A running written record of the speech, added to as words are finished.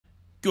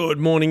Good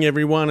morning,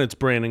 everyone. It's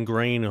Brandon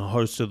Green,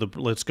 host of the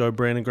Let's Go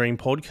Brandon Green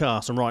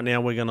podcast. And right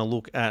now we're going to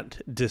look at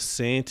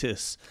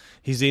DeSantis.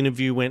 His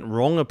interview went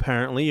wrong,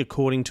 apparently,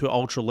 according to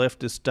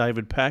ultra-leftist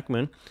David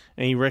Pakman.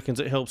 And he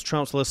reckons it helps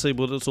Trump. So let's see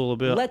what it's all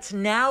about. Let's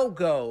now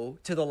go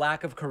to the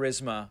lack of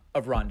charisma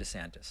of Ron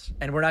DeSantis.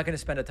 And we're not going to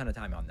spend a ton of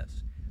time on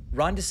this.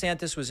 Ron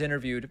DeSantis was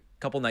interviewed a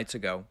couple nights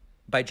ago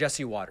by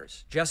Jesse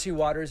Waters. Jesse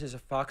Waters is a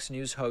Fox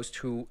News host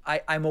who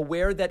I'm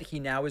aware that he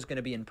now is going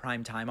to be in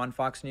prime time on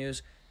Fox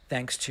News,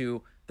 thanks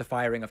to the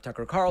firing of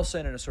Tucker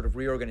Carlson and a sort of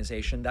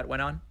reorganization that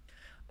went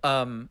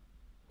on.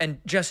 And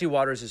Jesse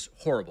Waters is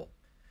horrible.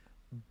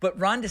 But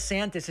Ron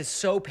DeSantis is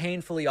so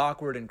painfully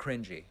awkward and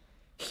cringy.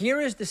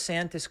 Here is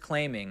DeSantis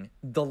claiming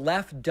the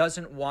left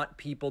doesn't want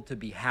people to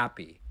be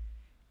happy.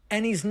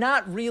 And he's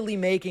not really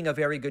making a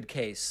very good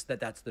case that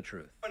that's the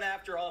truth.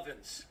 After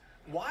ovens,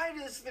 why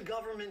does the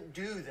government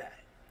do that?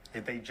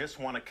 They just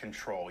want to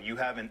control. You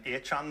have an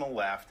itch on the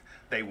left.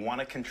 They want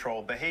to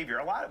control behavior.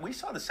 We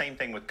saw the same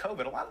thing with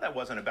COVID. A lot of that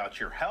wasn't about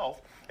your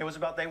health. It was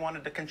about they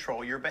wanted to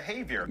control your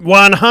behavior.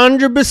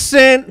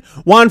 100%,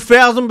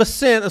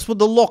 1,000%. That's what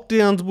the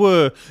lockdowns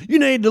were. You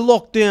need the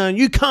lockdown.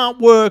 You can't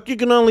work. You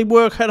can only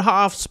work at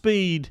half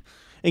speed.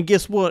 And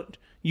guess what?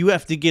 You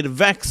have to get a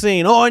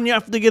vaccine. Oh, and you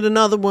have to get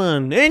another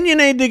one. And you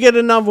need to get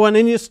another one.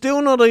 And you're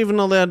still not even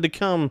allowed to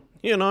come.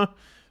 You know,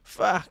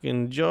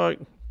 fucking joke.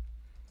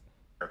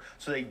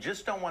 So they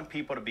just don't want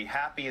people to be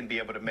happy and be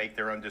able to make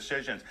their own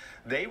decisions.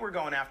 They were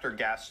going after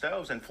gas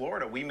stoves in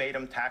Florida. We made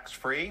them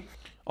tax-free.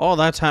 Oh,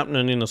 that's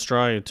happening in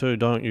Australia too,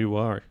 don't you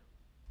worry.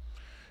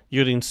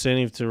 You got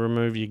incentive to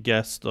remove your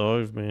gas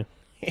stove, man.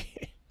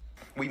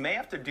 We may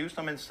have to do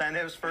some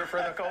incentives for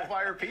the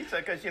coal-fired pizza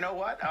because you know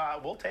what?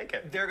 We'll take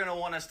it. They're going to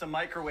want us to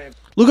microwave.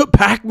 Look at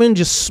Pakman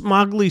just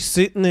smugly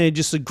sitting there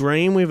just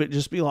agreeing with it.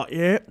 Just be like,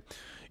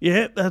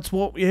 yeah, that's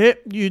what,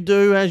 you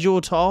do as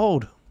you're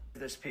told.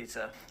 This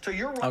pizza. So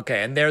you're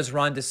Okay, and there's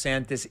Ron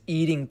DeSantis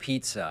eating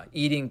pizza.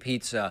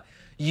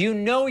 You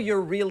know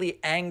you're really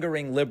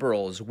angering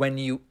liberals when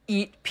you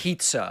eat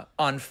pizza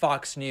on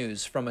Fox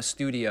News from a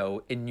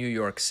studio in New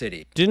York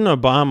City. Didn't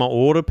Obama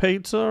order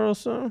pizza or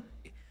something?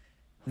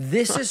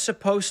 This is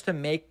supposed to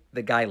make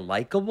the guy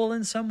likable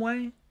in some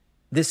way?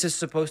 This is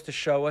supposed to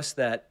show us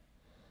that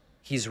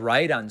he's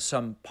right on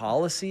some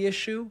policy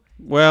issue?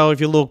 Well, if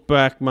you look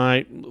back,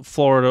 mate,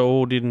 Florida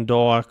all didn't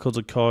die because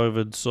of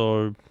COVID,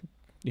 so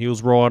he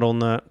was right on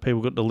that. People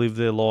got to live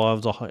their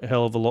lives a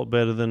hell of a lot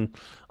better than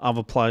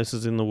other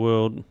places in the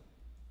world.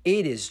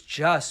 It is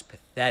just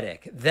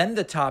pathetic. Then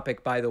the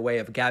topic, by the way,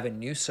 of Gavin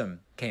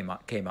Newsom came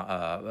up.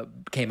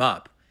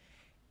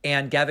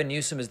 And Gavin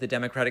Newsom is the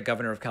Democratic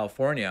governor of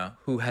California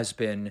who has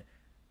been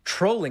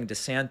trolling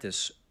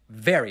DeSantis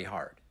very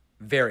hard.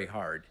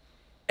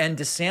 And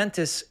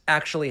DeSantis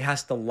actually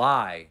has to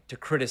lie to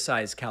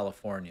criticize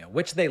California,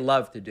 which they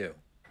love to do.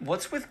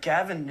 What's with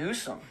Gavin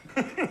Newsom?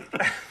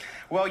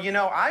 Well, you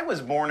know, I was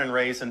born and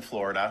raised in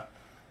Florida.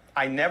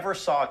 I never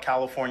saw a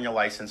California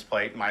license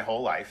plate my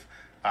whole life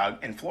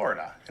in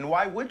Florida. And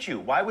why would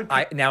you?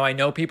 Now, I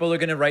know people are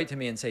going to write to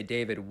me and say,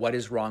 David, what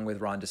is wrong with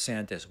Ron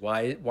DeSantis?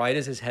 Why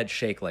does his head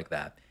shake like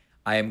that?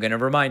 I am going to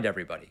remind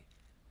everybody.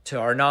 To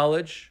our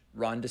knowledge,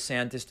 Ron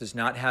DeSantis does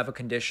not have a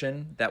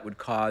condition that would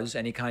cause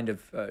any kind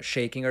of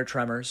shaking or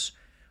tremors.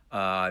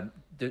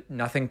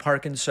 Nothing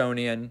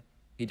Parkinsonian.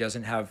 He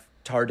doesn't have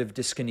tardive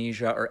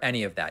dyskinesia or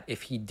any of that.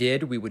 If he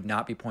did, we would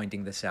not be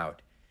pointing this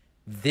out.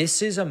 This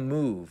is a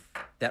move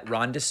that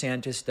Ron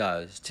DeSantis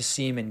does to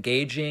seem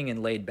engaging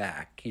and laid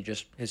back. He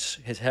just,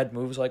 his head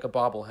moves like a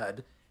bobblehead,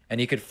 and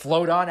he could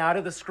float on out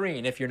of the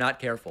screen if you're not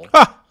careful.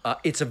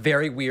 It's a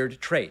very weird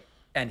trait.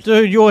 And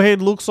dude, your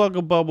head looks like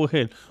a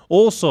bobblehead.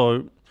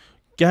 Also,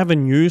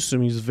 Gavin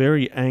Newsom is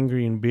very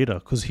angry and bitter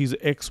because his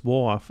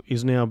ex-wife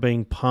is now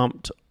being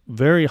pumped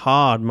very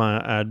hard, may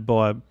I add,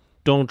 by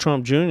Donald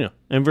Trump Jr.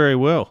 and very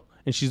well.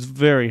 And she's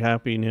very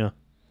happy now.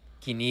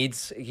 He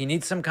needs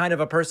some kind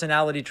of a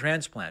personality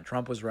transplant.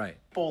 Trump was right.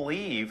 People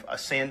leave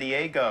San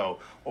Diego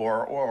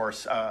or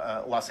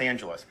Los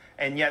Angeles.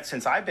 And yet,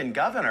 since I've been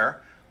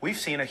governor, we've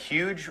seen a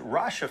huge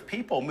rush of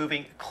people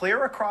moving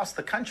clear across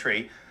the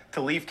country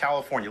to leave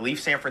California, leave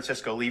San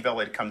Francisco, leave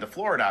LA to come to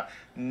Florida.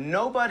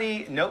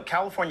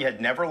 California had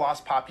never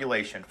lost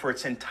population for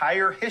its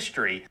entire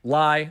history.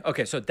 Lie.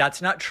 Okay, so that's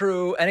not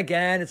true. And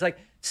again, it's like,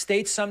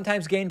 states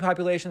sometimes gain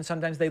population,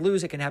 sometimes they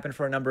lose. It can happen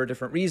for a number of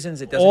different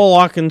reasons. It doesn't. All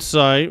I can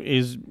say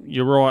is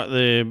you're right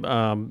there,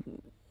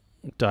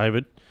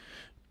 David.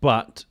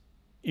 But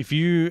if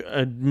you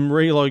are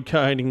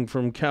relocating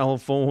from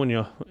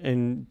California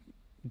and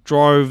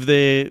drove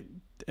there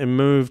and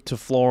moved to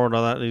Florida,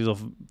 that is a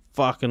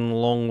fucking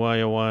long way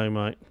away,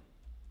 mate.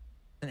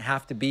 It doesn't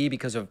have to be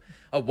because of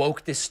a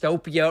woke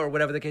dystopia or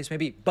whatever the case may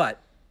be.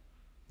 But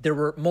there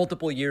were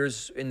multiple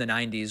years in the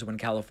 90s when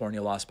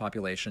California lost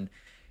population.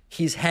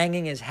 He's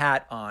hanging his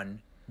hat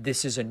on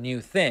this is a new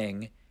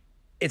thing.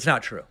 It's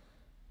not true.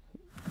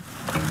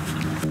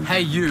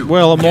 Hey, you.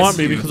 Well, it might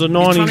be because the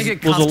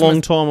 90s was a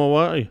long time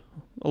away.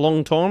 A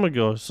long time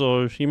ago,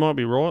 so he might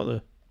be right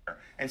there.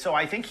 And so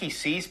I think he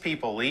sees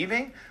people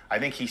leaving. I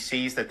think he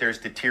sees that there's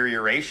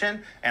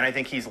deterioration, and I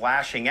think he's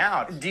lashing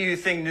out. Do you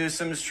think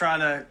Newsom's trying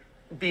to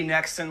be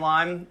next in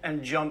line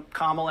and jump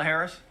Kamala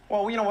Harris?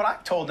 Well, you know, what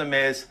I've told him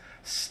is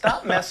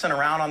stop messing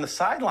around on the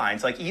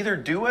sidelines. Like, either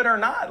do it or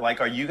not.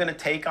 Like, are you going to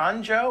take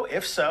on Joe?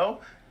 If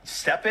so,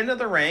 step into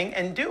the ring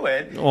and do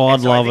it. Oh,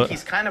 I'd love I think it.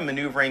 He's kind of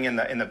maneuvering in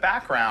the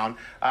background.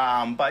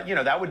 But, you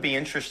know, that would be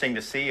interesting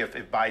to see if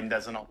Biden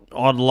doesn't.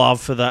 I'd love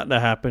for that to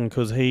happen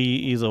because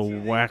he is a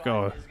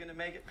wacko. Is gonna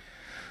make it?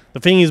 The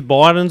thing is,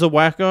 Biden's a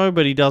wacko,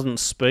 but he doesn't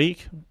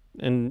speak.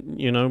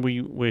 And, you know,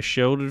 we're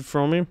sheltered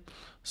from him.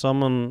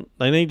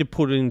 They need to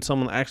put in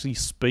someone that actually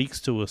speaks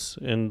to us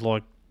and,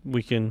 like,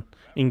 we can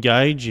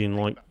engage in.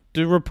 Like,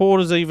 do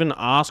reporters even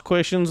ask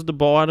questions to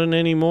Biden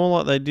anymore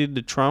like they did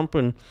to Trump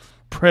and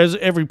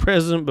every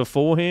president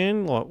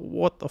beforehand? Like,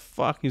 what the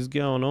fuck is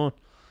going on?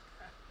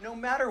 No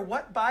matter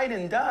what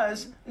Biden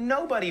does,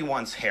 nobody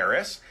wants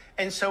Harris.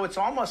 And so it's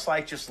almost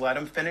like just let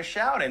him finish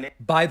out. And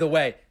By the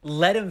way,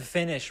 let him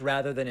finish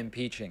rather than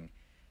impeaching.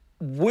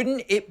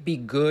 Wouldn't it be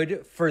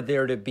good for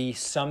there to be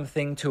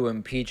something to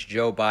impeach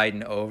Joe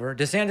Biden over?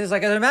 DeSantis,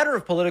 like, as a matter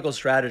of political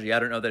strategy, I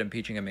don't know that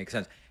impeaching him makes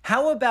sense.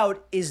 How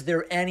about, is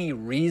there any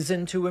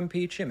reason to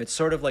impeach him? It's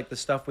sort of like the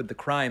stuff with the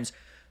crimes.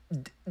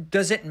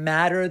 Does it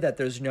matter that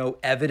there's no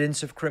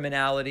evidence of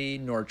criminality,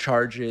 nor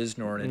charges,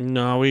 nor...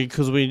 No,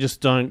 because we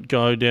just don't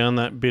go down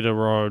that bitter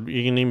road.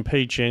 You can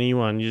impeach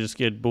anyone. You just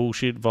get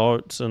bullshit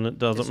votes and it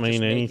doesn't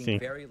mean anything.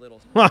 Very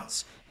little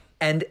sense.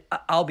 And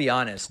I'll be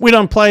honest. We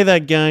don't play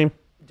that game.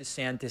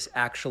 DeSantis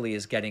actually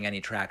is getting any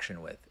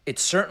traction with.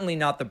 It's certainly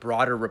not the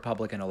broader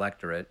Republican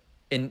electorate.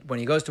 When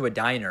he goes to a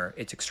diner,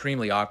 it's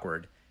extremely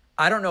awkward.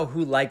 I don't know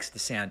who likes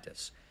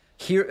DeSantis.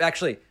 Here,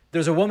 actually,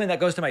 there's a woman that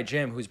goes to my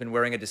gym who's been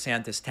wearing a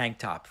DeSantis tank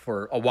top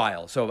for a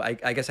while, so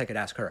I guess I could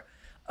ask her.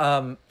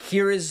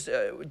 Here is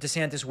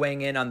DeSantis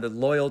weighing in on the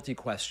loyalty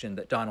question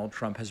that Donald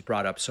Trump has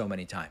brought up so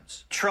many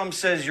times. Trump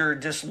says you're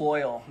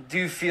disloyal. Do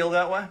you feel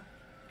that way?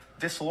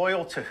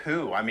 disloyal to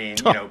who? I mean,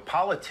 you know,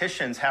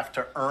 politicians have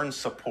to earn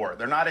support.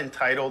 They're not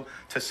entitled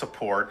to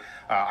support.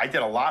 I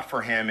did a lot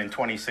for him in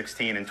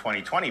 2016 and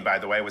 2020, by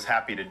the way. I was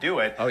happy to do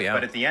it. Oh, yeah.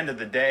 But at the end of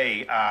the day,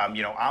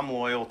 you know, I'm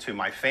loyal to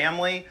my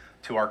family,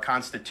 to our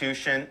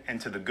Constitution, and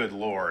to the good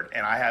Lord.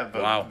 And I have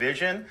a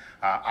vision.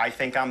 I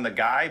think I'm the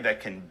guy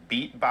that can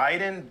beat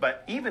Biden.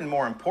 But even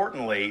more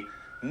importantly,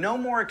 no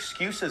more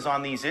excuses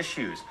on these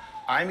issues.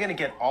 I'm going to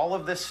get all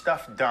of this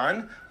stuff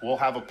done. We'll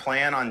have a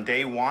plan on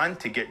day one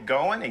to get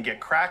going and get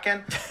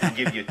cracking and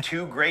give you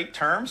 2 great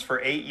terms for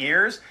 8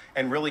 years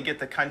and really get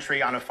the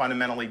country on a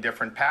fundamentally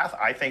different path.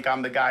 I think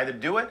I'm the guy to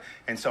do it.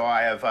 And so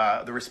I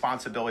have the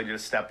responsibility to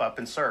step up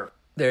and serve.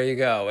 There you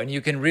go. And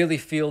you can really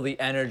feel the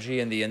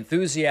energy and the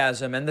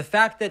enthusiasm and the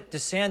fact that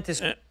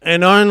DeSantis...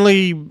 And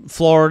only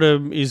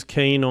Florida is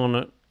keen on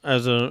it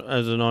as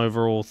an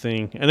overall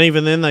thing. And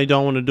even then they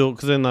don't want to do it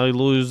because then they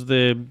lose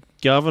their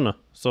governor.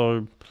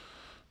 So...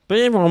 But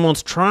everyone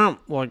wants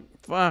Trump. Like,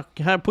 fuck,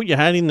 put your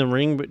hat in the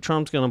ring, but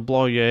Trump's going to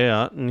blow you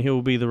out, and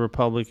he'll be the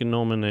Republican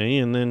nominee,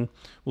 and then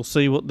we'll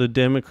see what the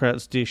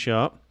Democrats dish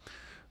up.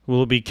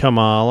 Will it be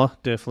Kamala?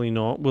 Definitely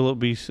not. Will it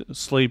be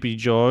Sleepy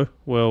Joe?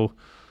 Well,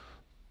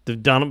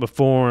 they've done it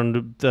before,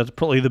 and that's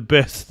probably the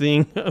best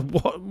thing.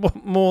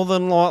 What more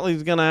than likely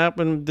is going to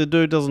happen? The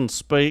dude doesn't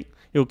speak.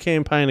 He'll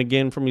campaign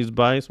again from his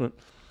basement.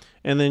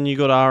 And then you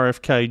got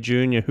RFK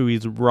Jr., who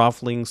is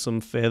ruffling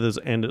some feathers,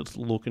 and it's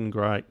looking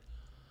great.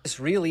 This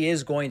really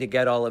is going to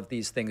get all of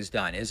these things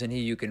done, isn't he?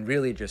 You can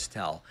really just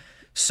tell.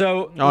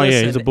 So, oh, listen,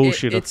 yeah, he's a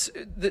bullshitter. It's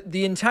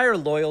the entire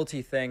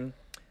loyalty thing.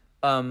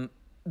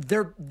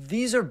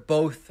 These are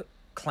both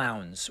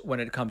clowns when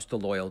it comes to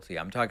loyalty.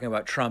 I'm talking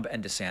about Trump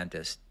and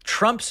DeSantis.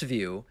 Trump's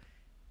view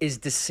is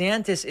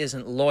DeSantis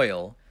isn't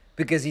loyal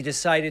because he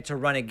decided to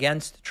run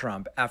against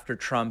Trump after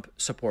Trump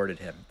supported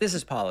him. This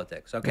is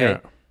politics, okay? Yeah.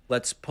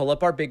 Let's pull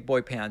up our big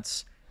boy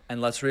pants. And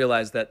let's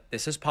realize that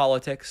this is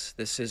politics.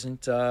 This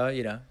isn't,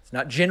 it's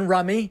not gin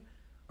rummy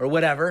or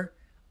whatever.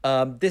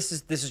 This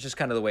is just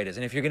kind of the way it is.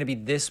 And if you're going to be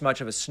this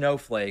much of a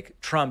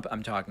snowflake, Trump,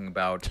 I'm talking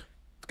about,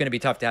 it's going to be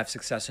tough to have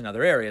success in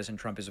other areas. And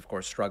Trump is, of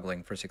course,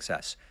 struggling for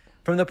success.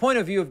 From the point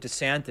of view of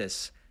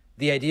DeSantis,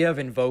 the idea of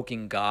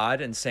invoking God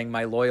and saying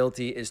my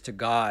loyalty is to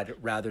God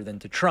rather than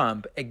to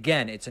Trump,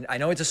 again, I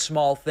know it's a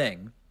small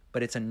thing,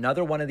 but it's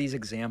another one of these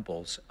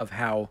examples of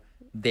how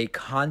they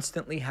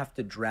constantly have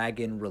to drag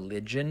in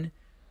religion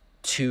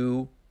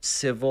to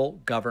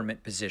civil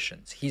government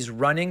positions. He's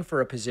running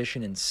for a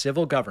position in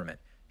civil government,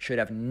 should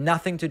have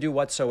nothing to do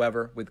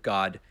whatsoever with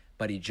God,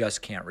 but he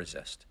just can't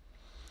resist.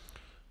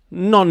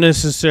 Not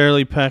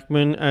necessarily,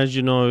 Pakman. As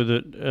you know,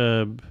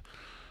 that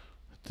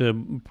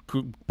the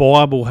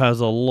Bible has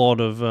a lot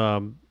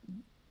of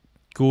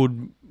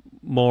good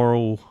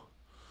moral,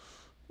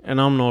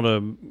 and I'm not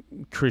a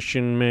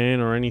Christian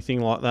man or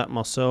anything like that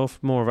myself,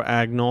 more of an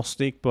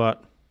agnostic,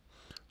 but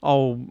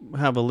I'll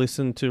have a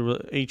listen to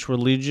each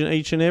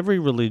and every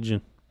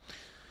religion,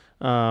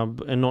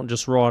 and not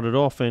just write it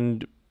off.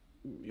 And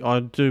I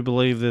do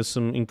believe there's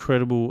some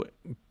incredible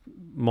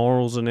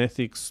morals and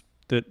ethics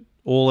that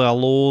all our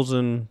laws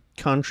and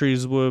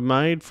countries were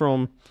made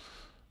from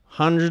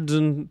hundreds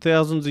and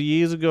thousands of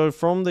years ago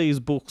from these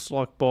books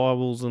like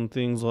Bibles and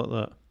things like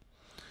that.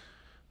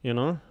 You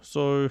know,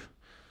 so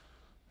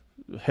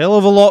hell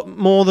of a lot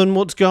more than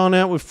what's going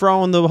out with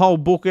throwing the whole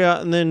book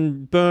out and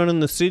then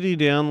burning the city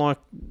down like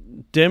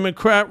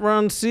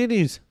Democrat-run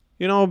cities.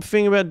 You know, the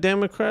thing about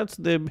Democrats,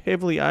 they're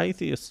heavily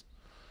atheists.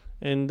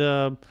 And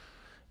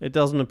it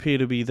doesn't appear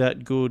to be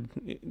that good,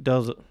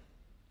 does it?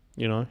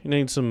 You know, you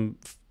need some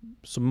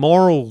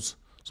morals,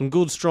 some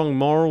good, strong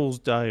morals,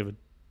 David.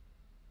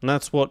 And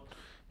that's what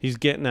he's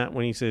getting at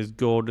when he says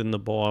God in the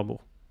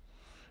Bible.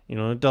 You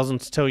know, it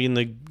doesn't tell you in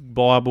the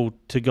Bible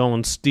to go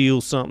and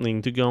steal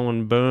something, to go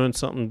and burn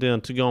something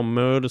down, to go and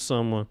murder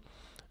someone.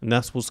 And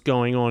that's what's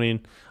going on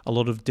in a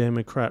lot of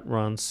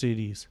Democrat-run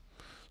cities.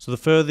 So the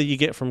further you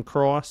get from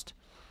Christ,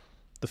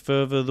 the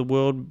further the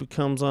world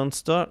becomes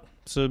unstuck.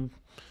 So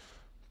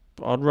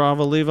I'd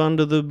rather live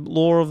under the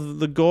law of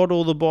the God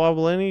or the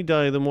Bible any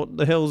day than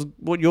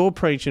what you're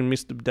preaching,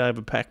 Mr.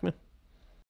 David Pakman.